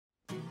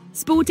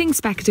Sporting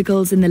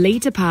spectacles in the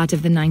later part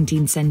of the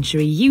 19th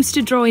century used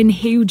to draw in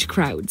huge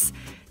crowds.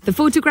 The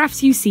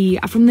photographs you see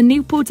are from the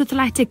Newport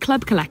Athletic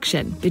Club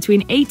collection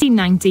between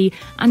 1890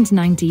 and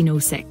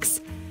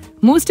 1906.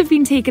 Most have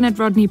been taken at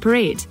Rodney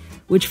Parade,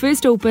 which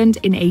first opened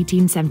in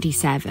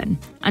 1877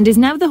 and is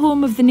now the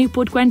home of the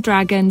Newport Gwent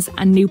Dragons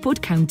and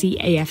Newport County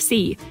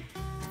AFC.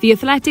 The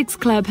Athletics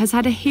Club has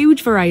had a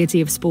huge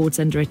variety of sports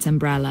under its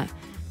umbrella,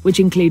 which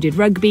included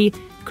rugby,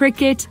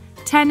 cricket,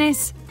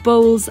 tennis,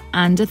 bowls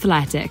and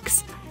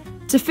athletics.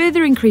 To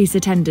further increase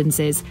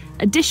attendances,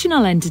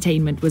 additional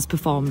entertainment was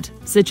performed,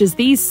 such as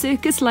these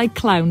circus-like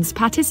clowns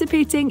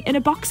participating in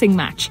a boxing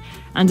match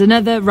and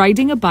another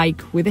riding a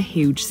bike with a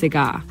huge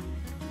cigar.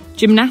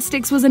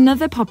 Gymnastics was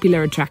another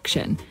popular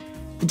attraction.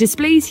 The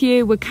displays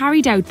here were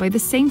carried out by the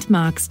St.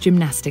 Mark's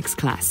Gymnastics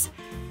class.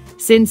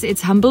 Since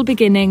its humble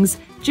beginnings,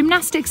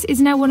 gymnastics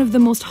is now one of the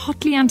most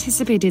hotly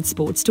anticipated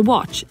sports to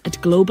watch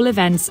at global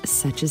events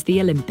such as the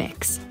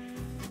Olympics.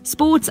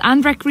 Sports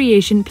and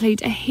recreation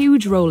played a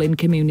huge role in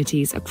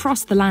communities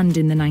across the land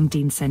in the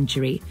 19th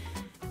century.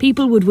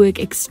 People would work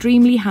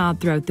extremely hard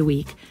throughout the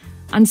week,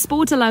 and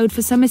sport allowed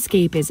for some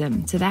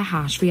escapism to their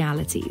harsh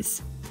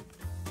realities.